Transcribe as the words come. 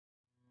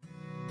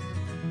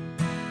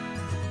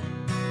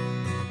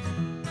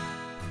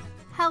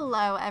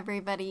Hello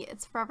everybody,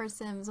 it's Forever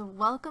Sims.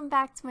 Welcome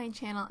back to my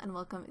channel and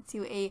welcome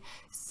to a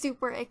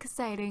super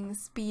exciting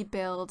speed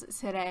build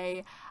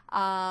today.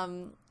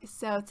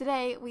 So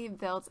today we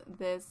built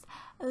this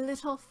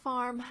little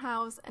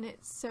farmhouse and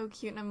it's so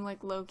cute and I'm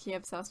like low-key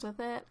obsessed with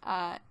it.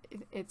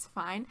 It's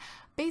fine.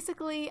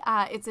 Basically,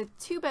 it's a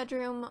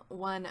 2-bedroom,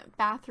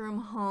 1-bathroom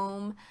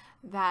home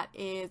that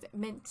is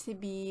meant to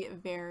be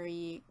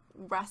very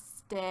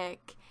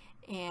rustic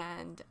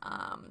and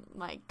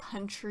like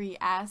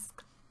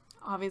country-esque.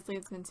 Obviously,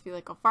 it's meant to be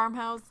like a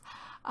farmhouse.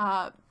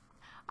 I'm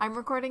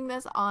recording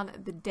this on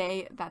the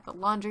day that the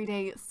Laundry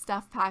Day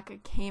stuff pack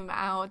came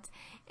out,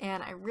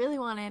 and I really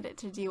wanted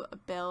to do a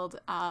build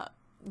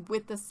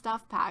with the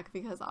stuff pack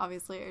because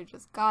obviously I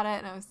just got it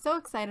and I was so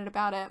excited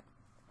about it.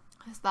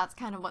 So that's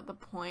kind of what the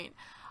point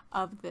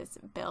of this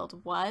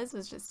build was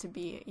just to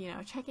be, you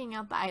know, checking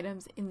out the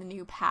items in the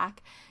new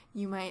pack.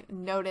 You might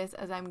notice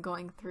as I'm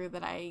going through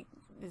that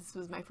this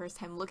was my first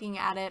time looking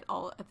at it.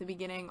 All at the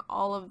beginning,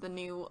 all of the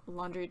new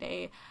Laundry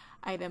Day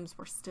items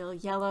were still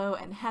yellow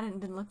and hadn't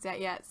been looked at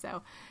yet.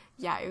 So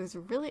yeah, it was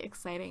really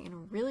exciting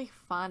and really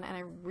fun, and I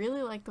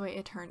really like the way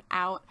it turned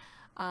out.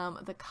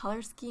 The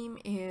color scheme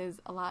is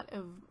a lot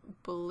of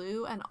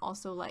blue and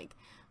also like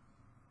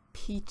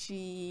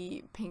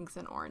peachy pinks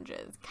and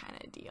oranges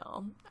kind of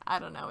deal. I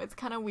don't know, it's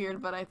kind of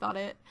weird, but I thought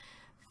it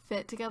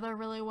fit together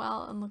really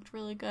well and looked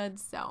really good.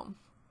 So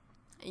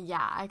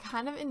yeah, I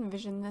kind of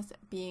envisioned this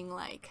being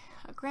like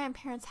a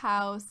grandparent's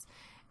house,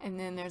 and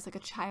then there's like a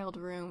child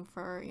room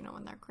for, you know,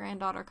 when their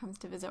granddaughter comes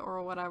to visit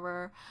or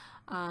whatever.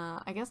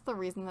 I guess the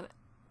reason that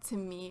to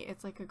me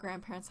it's like a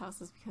grandparent's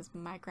house is because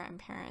my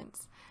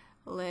grandparents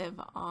live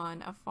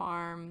on a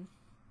farm.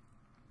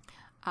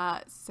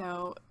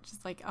 So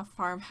just like a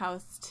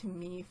farmhouse to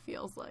me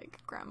feels like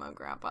grandma and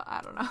grandpa.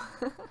 I don't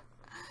know.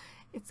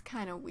 It's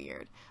kind of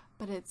weird,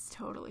 but it's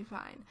totally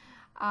fine.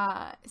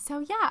 So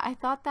yeah, I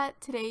thought that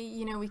today,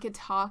 you know, we could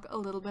talk a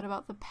little bit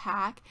about the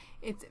pack.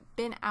 It's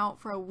been out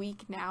for a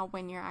week now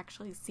when you're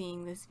actually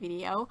seeing this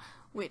video,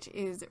 which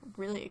is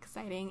really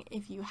exciting.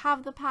 If you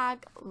have the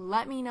pack,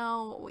 let me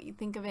know what you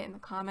think of it in the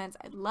comments.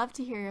 I'd love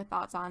to hear your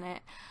thoughts on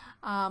it.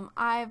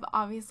 I've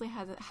obviously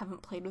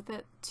haven't played with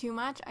it too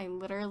much. I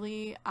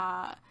literally,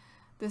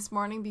 this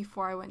morning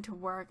before I went to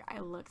work, I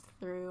looked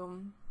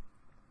through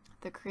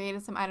the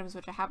created some items,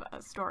 which I have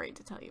a story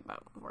to tell you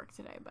about work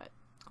today, but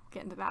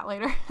get into that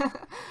later.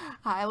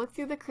 I looked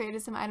through the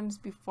created some items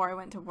before I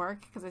went to work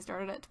because I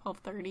started at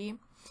 12:30,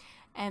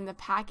 and the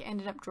pack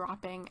ended up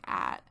dropping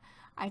at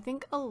I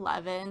think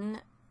 11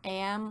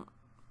 a.m.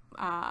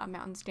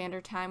 Mountain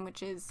Standard Time,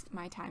 which is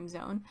my time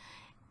zone.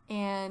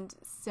 And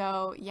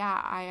so yeah,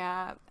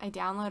 I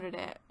downloaded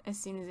it as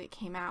soon as it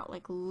came out,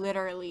 like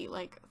literally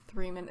like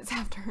 3 minutes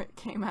after it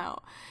came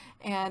out,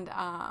 and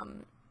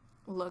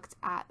looked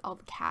at all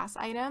the cast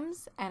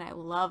items, and I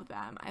love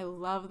them. I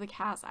love the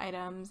cast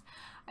items.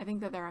 I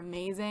think that they're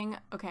amazing.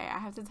 Okay, I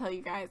have to tell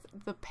you guys,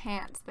 the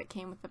pants that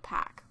came with the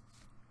pack.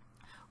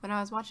 When I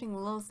was watching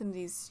Lil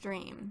Simsy's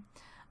stream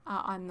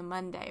on the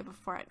Monday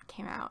before it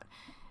came out,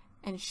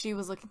 and she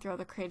was looking through all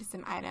the creative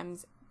sim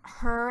items,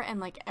 her and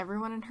like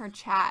everyone in her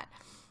chat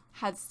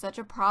had such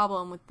a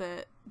problem with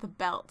the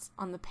belts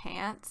on the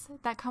pants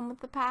that come with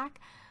the pack,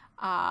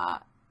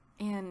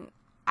 and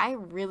I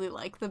really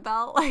like the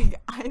belt. Like,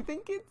 I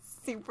think it's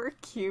super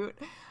cute.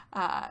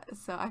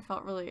 So I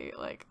felt really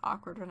like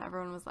awkward when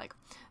everyone was like,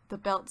 the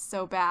belt's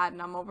so bad,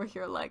 and I'm over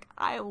here like,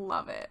 I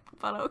love it,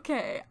 but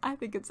okay, I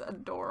think it's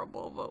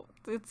adorable,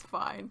 but it's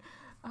fine.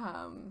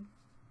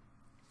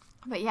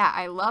 But yeah,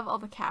 I love all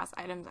the cast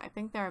items. I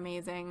think they're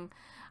amazing.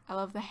 I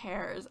love the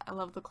hairs. I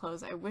love the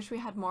clothes. I wish we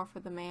had more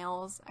for the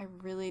males. I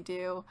really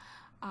do.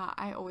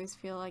 I always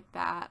feel like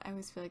that. I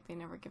always feel like they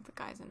never give the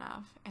guys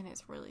enough, and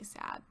it's really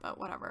sad, but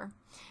whatever.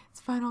 It's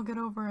fine, I'll get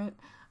over it.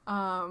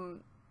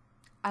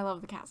 I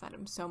love the cast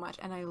items so much,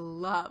 and I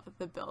love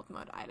the build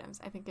mode items.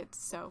 I think it's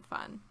so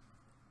fun.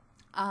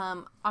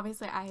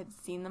 Obviously, I had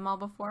seen them all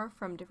before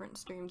from different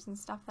streams and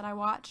stuff that I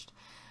watched,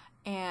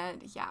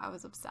 and yeah, I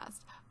was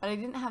obsessed. But I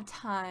didn't have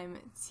time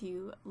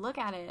to look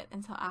at it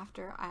until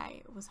after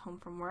I was home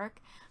from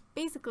work.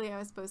 Basically, I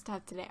was supposed to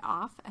have today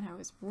off, and I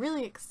was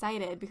really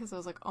excited because I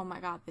was like, oh my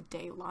god, the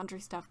day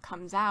laundry stuff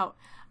comes out,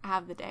 I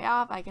have the day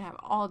off, I can have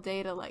all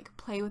day to like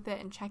play with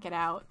it and check it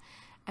out.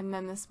 And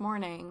then this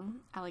morning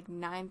at like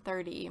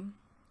 9:30,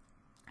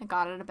 I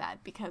got out of bed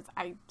because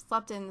I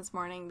slept in this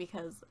morning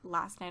because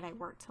last night I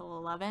worked till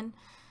 11,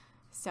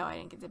 so I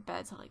didn't get to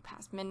bed till like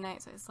past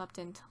midnight, so I slept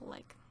in till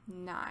like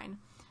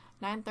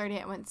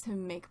 9:30. I went to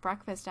make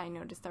breakfast, and I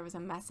noticed there was a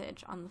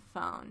message on the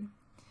phone,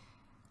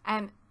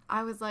 and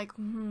I was like,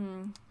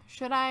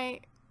 should I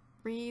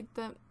read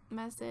the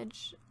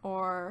message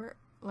or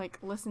like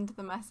listen to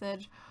the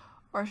message,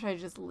 or should I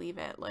just leave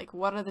it? Like,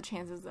 what are the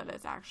chances that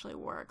it's actually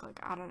work? Like,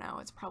 I don't know,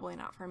 it's probably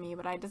not for me,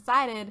 but I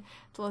decided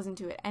to listen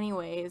to it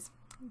anyways.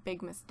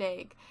 Big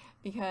mistake,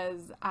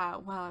 because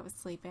while I was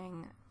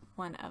sleeping,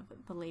 one of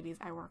the ladies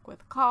I work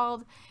with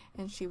called,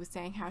 and she was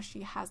saying how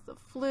she has the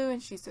flu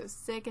and she's so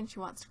sick and she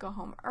wants to go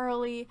home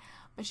early,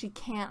 but she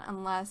can't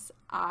unless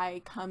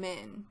I come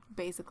in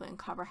basically and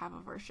cover half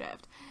of her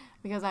shift.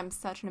 Because I'm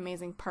such an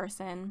amazing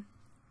person,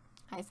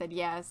 I said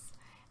yes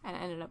and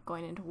ended up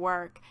going into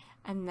work,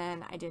 and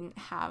then I didn't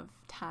have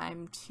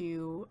time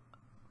to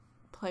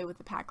play with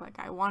the pack like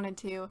I wanted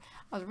to.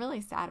 I was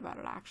really sad about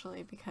it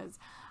actually, because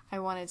I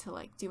wanted to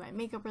like do my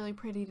makeup really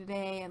pretty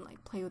today and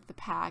like play with the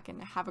pack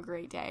and have a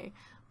great day,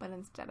 but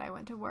instead I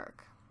went to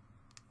work,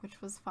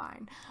 which was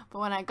fine. But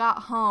when I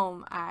got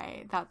home,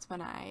 that's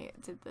when I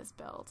did this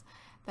build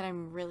that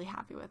I'm really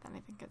happy with, and I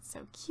think it's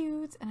so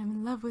cute and I'm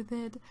in love with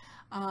it.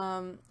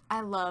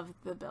 I love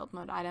the build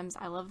mode items.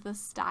 I love the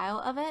style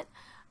of it.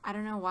 I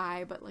don't know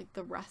why, but like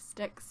the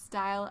rustic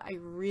style I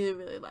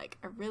really like.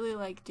 I really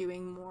like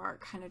doing more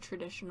kind of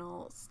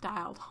traditional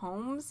styled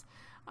homes.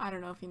 I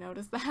don't know if you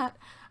noticed that.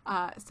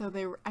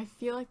 So I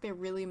feel like they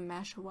really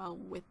mesh well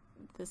with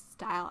the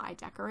style I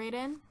decorate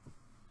in.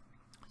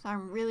 So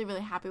I'm really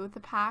happy with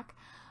the pack.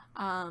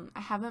 I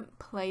haven't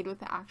played with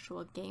the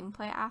actual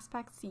gameplay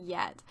aspects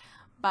yet,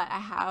 but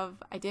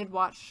I did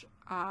watch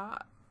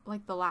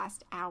like the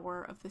last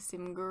hour of the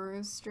Sim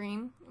Gurus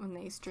stream when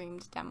they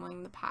streamed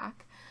demoing the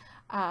pack.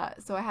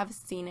 So I have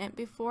seen it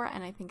before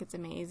and I think it's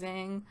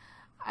amazing.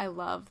 I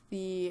love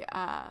the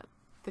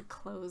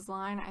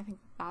clothesline. I think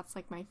that's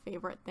like my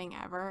favorite thing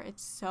ever.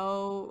 It's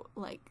so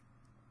like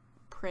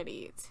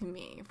pretty to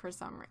me for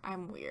some reason.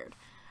 I'm weird.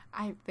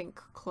 I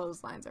think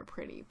clotheslines are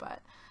pretty,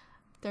 but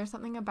there's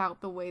something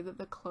about the way that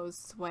the clothes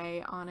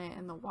sway on it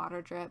and the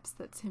water drips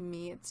that to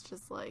me it's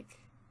just like,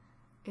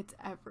 it's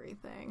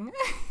everything.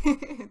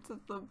 It's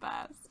the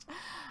best.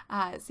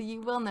 So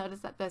you will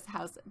notice that this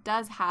house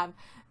does have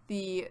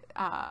the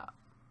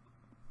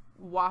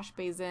wash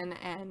basin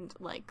and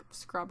like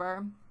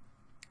scrubber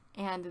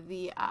and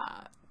the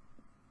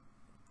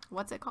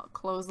what's it called?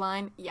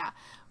 Clothesline. Yeah,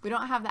 we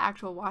don't have the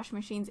actual wash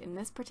machines in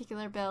this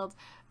particular build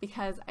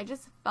because I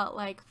just felt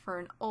like for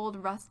an old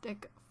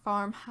rustic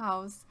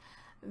farmhouse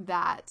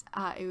that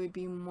it would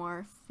be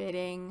more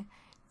fitting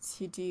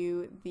to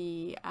do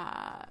the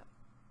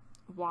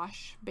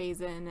wash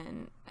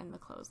basin and the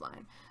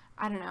clothesline.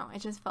 I don't know, it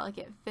just felt like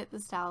it fit the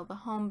style of the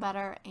home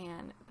better,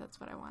 and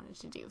that's what I wanted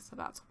to do, so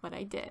that's what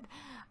I did.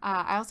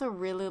 I also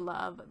really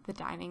love the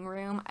dining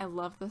room. I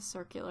love the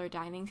circular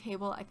dining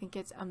table. I think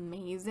it's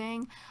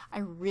amazing. I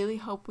really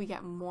hope we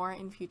get more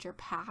in future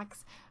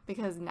packs,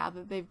 because now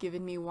that they've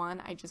given me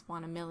one, I just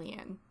want a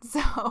million.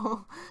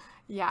 So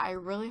yeah, I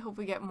really hope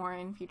we get more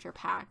in future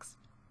packs.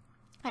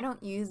 I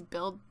don't use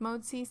build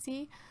mode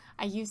CC.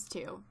 I used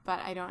to, but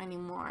I don't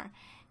anymore.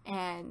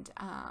 And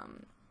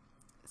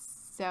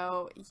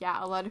so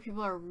yeah, a lot of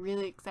people are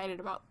really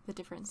excited about the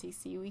different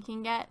CC we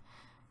can get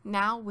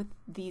now with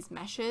these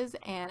meshes,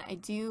 and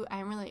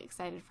I'm really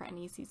excited for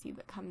any CC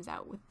that comes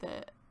out with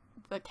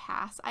the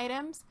CAS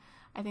items.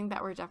 I think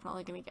that we're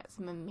definitely going to get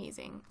some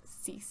amazing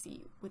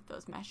CC with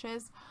those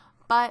meshes.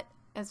 But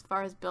as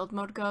far as build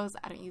mode goes,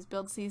 I don't use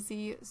build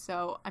CC,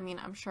 so I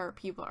mean, I'm sure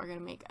people are going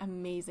to make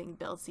amazing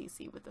build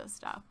CC with this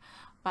stuff,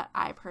 but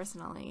I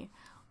personally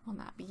will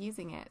not be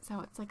using it, so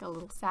it's like a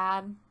little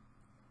sad.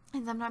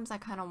 And sometimes I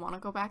kind of want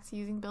to go back to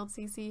using build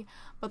CC,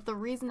 but the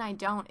reason I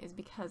don't is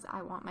because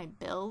I want my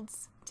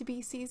builds to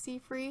be CC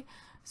free,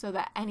 so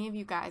that any of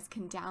you guys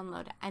can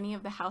download any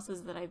of the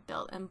houses that I've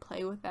built and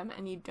play with them,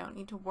 and you don't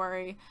need to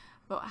worry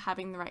about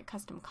having the right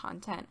custom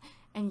content.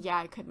 And yeah,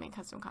 I could make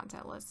custom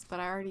content lists,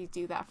 but I already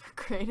do that for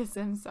Create a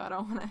Sim, so I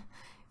don't want to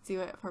do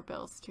it for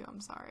builds too.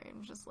 I'm sorry,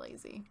 I'm just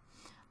lazy.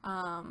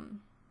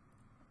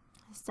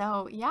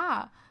 So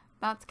yeah,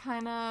 that's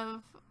kind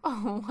of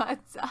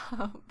what's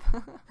up.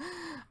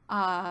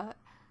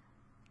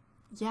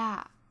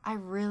 Yeah, I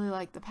really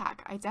like the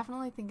pack. I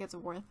definitely think it's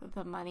worth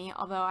the money,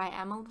 although I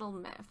am a little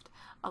miffed.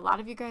 A lot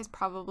of you guys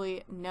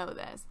probably know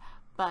this,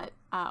 but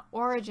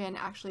Origin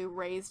actually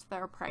raised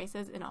their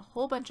prices in a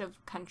whole bunch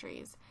of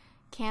countries,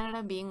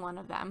 Canada being one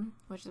of them,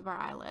 which is where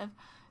I live.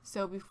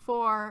 So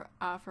before,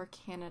 for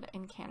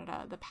in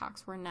Canada, the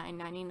packs were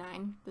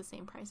 $9.99, the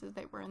same price as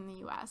they were in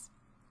the US.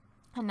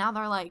 And now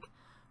they're like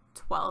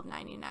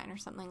 $12.99 or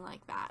something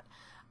like that.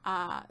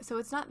 So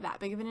it's not that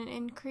big of an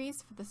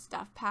increase for the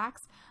stuff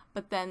packs,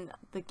 but then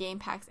the game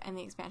packs and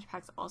the expansion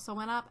packs also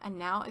went up, and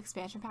now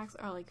expansion packs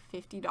are like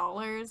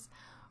 $50,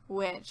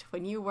 which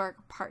when you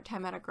work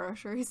part-time at a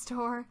grocery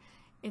store,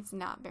 it's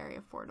not very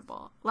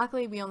affordable.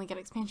 Luckily, we only get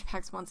expansion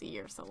packs once a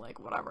year, so like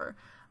whatever.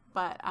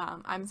 But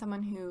I'm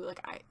someone who,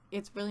 like,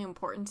 it's really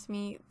important to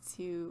me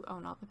to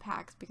own all the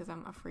packs because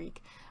I'm a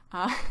freak.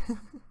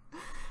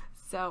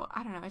 So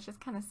I don't know, it just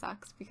kind of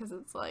sucks because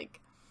it's like,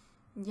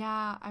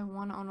 yeah, I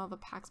want to own all the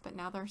packs, but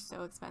now they're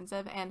so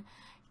expensive. And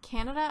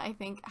Canada, I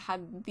think,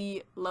 had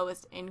the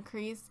lowest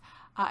increase.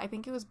 I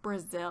think it was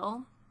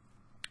Brazil,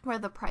 where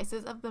the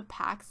prices of the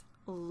packs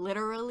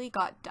literally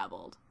got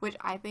doubled, which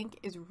I think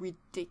is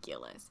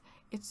ridiculous.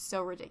 It's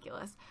so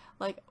ridiculous.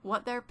 Like,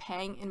 what they're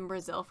paying in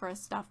Brazil for a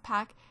stuff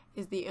pack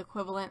is the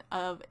equivalent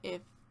of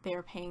if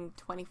they're paying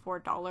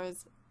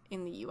 $24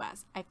 in the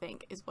US, I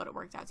think, is what it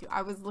worked out to.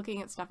 I was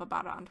looking at stuff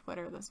about it on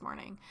Twitter this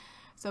morning.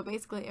 So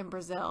basically in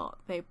Brazil,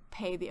 they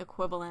pay the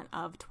equivalent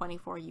of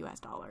 $24 US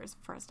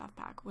for a stuff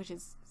pack, which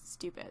is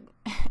stupid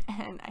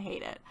and I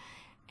hate it.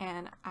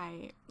 And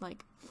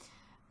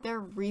their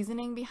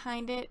reasoning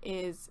behind it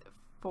is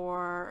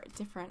for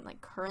different like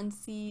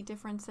currency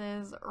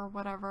differences or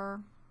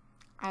whatever.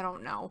 I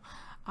don't know.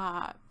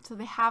 So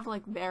they have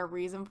like their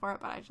reason for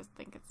it, but I just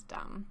think it's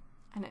dumb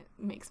and it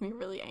makes me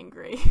really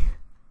angry.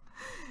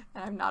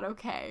 And I'm not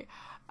okay.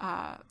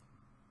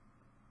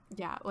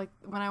 Yeah, like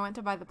when I went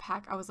to buy the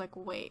pack, I was like,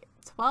 wait,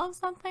 12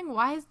 something?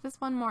 Why is this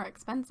one more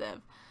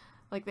expensive?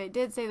 Like they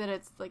did say that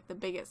it's like the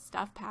biggest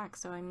stuff pack,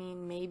 so I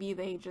mean maybe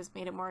they just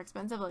made it more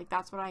expensive. Like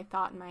that's what I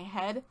thought in my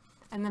head.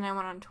 And then I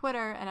went on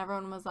Twitter and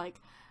everyone was like,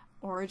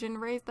 Origin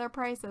raised their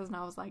prices, and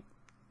I was like,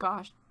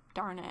 gosh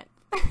darn it.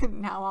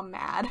 Now I'm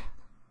mad.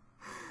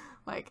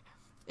 Like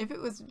if it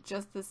was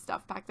just this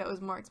stuff pack that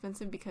was more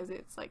expensive because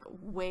it's like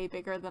way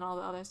bigger than all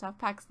the other stuff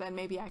packs, then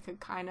maybe I could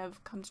kind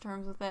of come to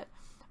terms with it.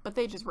 But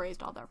they just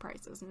raised all their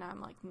prices, and now I'm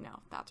like, no,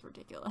 that's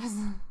ridiculous.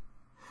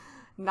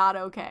 Not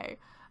okay.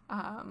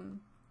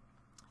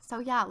 So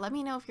yeah, let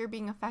me know if you're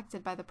being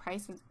affected by the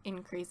price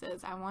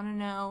increases. I want to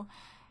know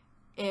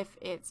if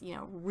it's, you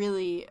know,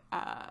 really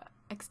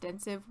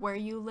extensive where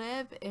you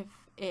live, if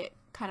it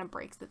kind of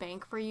breaks the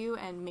bank for you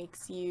and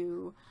makes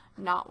you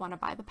not want to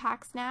buy the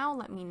packs now.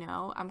 Let me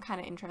know. I'm kind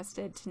of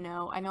interested to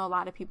know. I know a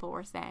lot of people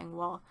were saying,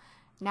 well,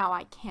 now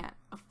I can't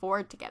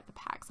afford to get the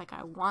packs. Like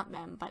I want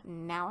them, but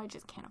now I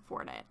just can't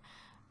afford it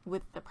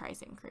with the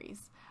price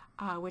increase,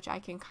 which I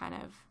can kind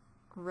of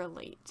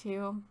relate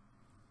to.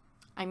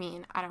 I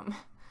mean,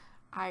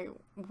 I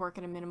work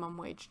at a minimum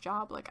wage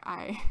job. Like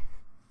I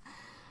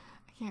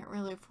can't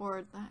really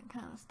afford that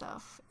kind of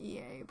stuff.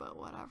 Yay, but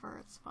whatever,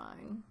 it's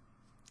fine.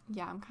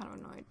 Yeah, I'm kind of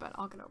annoyed, but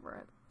I'll get over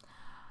it.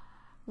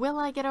 Will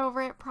I get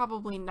over it?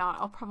 Probably not.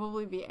 I'll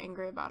probably be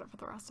angry about it for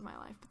the rest of my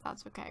life, but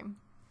that's okay.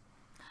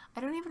 I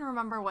don't even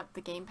remember what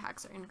the game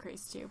packs are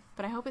increased to,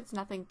 but I hope it's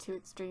nothing too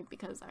extreme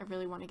because I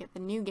really want to get the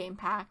new game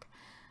pack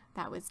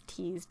that was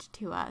teased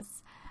to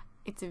us.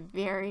 It's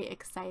very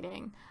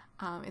exciting.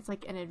 It's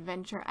like an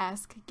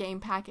adventure-esque game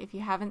pack. If you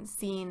haven't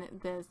seen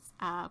this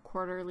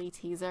quarterly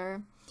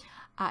teaser,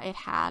 it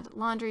had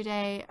Laundry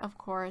Day, of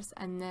course,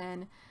 and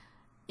then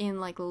in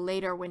like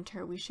later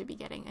winter we should be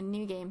getting a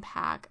new game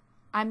pack.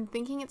 I'm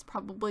thinking it's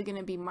probably going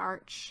to be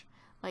March,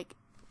 like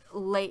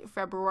late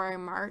February,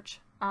 March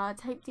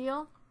type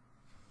deal.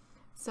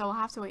 So I'll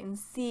have to wait and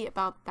see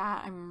about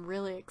that. I'm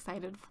really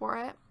excited for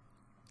it.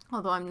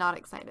 Although I'm not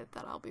excited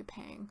that I'll be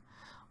paying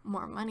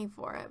more money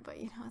for it, but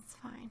you know, it's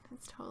fine.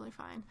 It's totally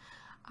fine.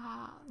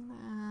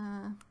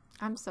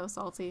 I'm so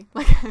salty.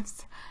 Like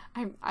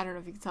I don't know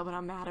if you can tell, but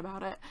I'm mad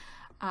about it.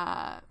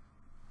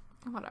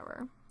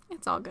 Whatever.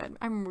 It's all good.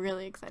 I'm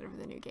really excited for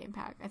the new game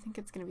pack. I think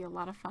it's going to be a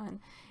lot of fun.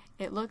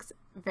 It looks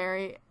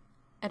very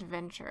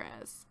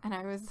adventurous. And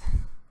I was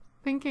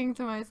thinking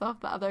to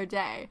myself the other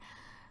day,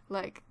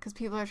 like, because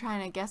people are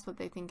trying to guess what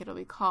they think it'll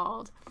be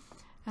called.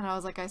 And I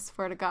was like, I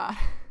swear to God,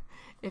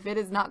 if it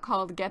is not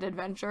called Get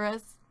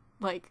Adventurous,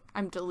 like,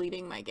 I'm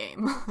deleting my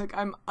game. Like,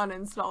 I'm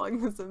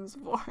uninstalling The Sims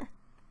 4.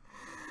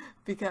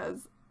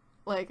 Because,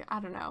 like, I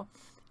don't know.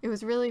 It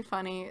was really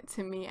funny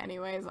to me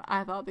anyways.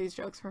 I thought these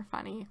jokes were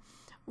funny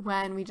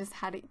when we just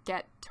had to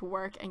get to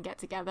work and get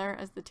together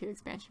as the 2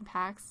 expansion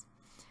packs.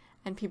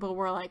 And people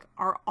were like,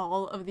 are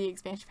all of the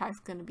expansion packs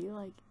going to be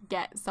like,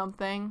 get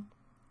something?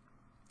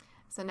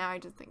 So now I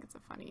just think it's a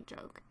funny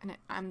joke. And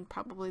I'm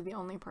probably the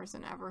only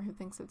person ever who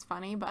thinks it's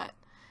funny, but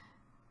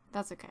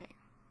that's okay.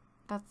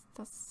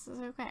 That's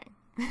okay.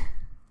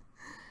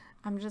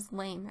 I'm just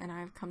lame and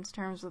I've come to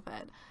terms with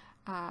it.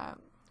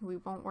 We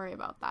won't worry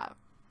about that.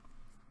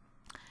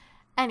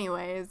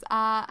 Anyways,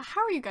 how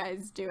are you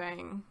guys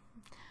doing?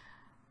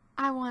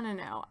 I want to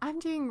know. I'm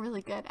doing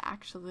really good,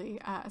 actually,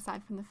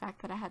 aside from the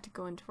fact that I had to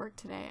go into work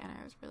today and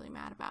I was really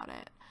mad about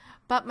it.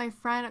 But my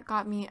friend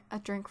got me a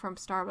drink from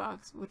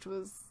Starbucks, which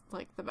was,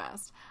 like, the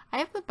best. I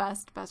have the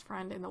best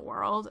friend in the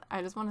world.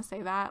 I just want to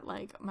say that.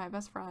 Like, my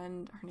best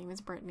friend, her name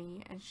is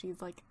Brittany, and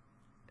she's, like,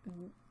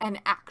 an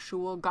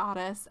actual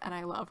goddess, and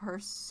I love her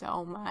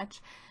so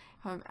much.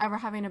 If I'm ever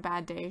having a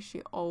bad day,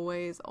 she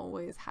always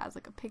has,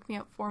 like, a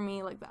pick-me-up for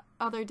me. Like, the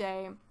other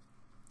day,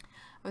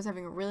 I was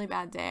having a really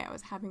bad day. I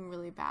was having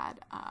really bad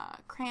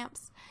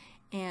cramps,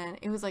 and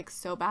it was, like,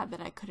 so bad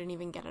that I couldn't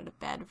even get out of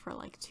bed for,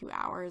 like, 2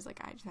 hours.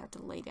 Like, I just had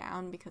to lay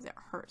down because it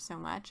hurt so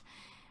much.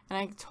 And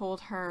I told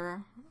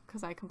her,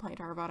 because I complained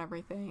to her about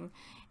everything,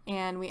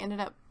 and we ended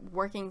up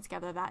working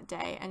together that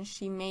day, and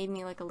she made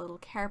me, like, a little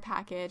care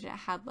package. It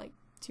had, like,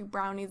 2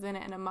 brownies in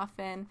it and a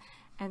muffin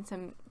and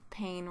some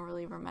pain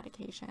reliever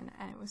medication,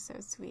 and it was so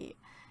sweet.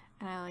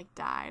 And I, like,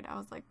 died. I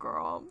was like,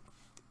 girl,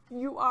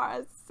 you are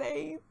a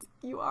saint.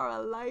 You are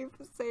a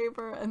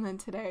lifesaver. And then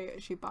today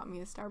she bought me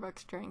a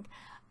Starbucks drink,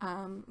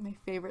 my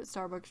favorite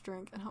Starbucks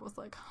drink, and I was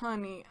like,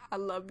 honey, I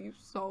love you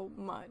so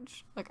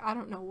much. Like, I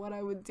don't know what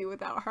I would do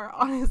without her,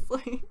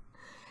 honestly.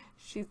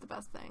 She's the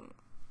best thing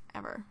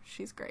ever.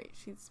 She's great.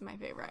 She's my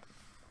favorite.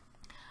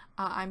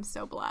 I'm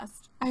so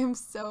blessed. I am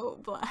so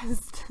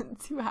blessed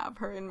to have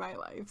her in my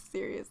life,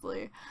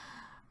 seriously.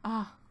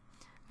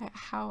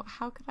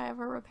 How could I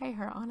ever repay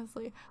her,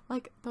 honestly?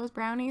 Like, those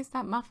brownies,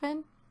 that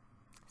muffin,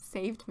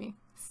 saved me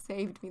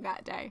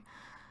that day.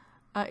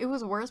 It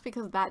was worse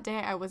because that day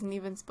I wasn't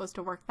even supposed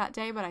to work that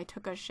day, but I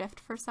took a shift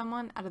for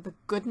someone out of the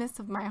goodness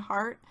of my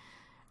heart.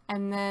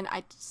 And then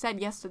I said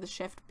yes to the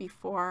shift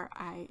before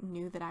I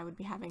knew that I would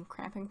be having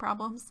cramping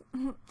problems.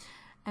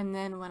 And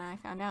then when I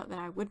found out that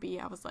I would be,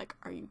 I was like,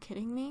 are you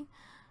kidding me?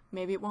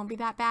 Maybe it won't be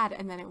that bad.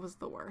 And then it was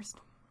the worst.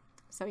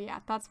 So yeah,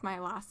 that's my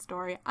last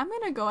story. I'm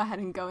going to go ahead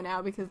and go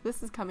now because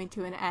this is coming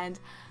to an end.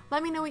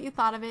 Let me know what you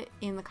thought of it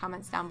in the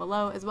comments down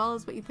below, as well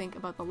as what you think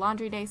about the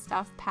laundry day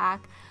stuff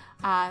pack.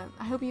 I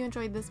hope you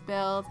enjoyed this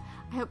build.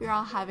 I hope you're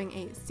all having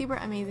a super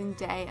amazing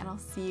day, and I'll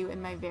see you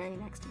in my very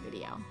next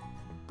video.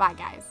 Bye,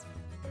 guys.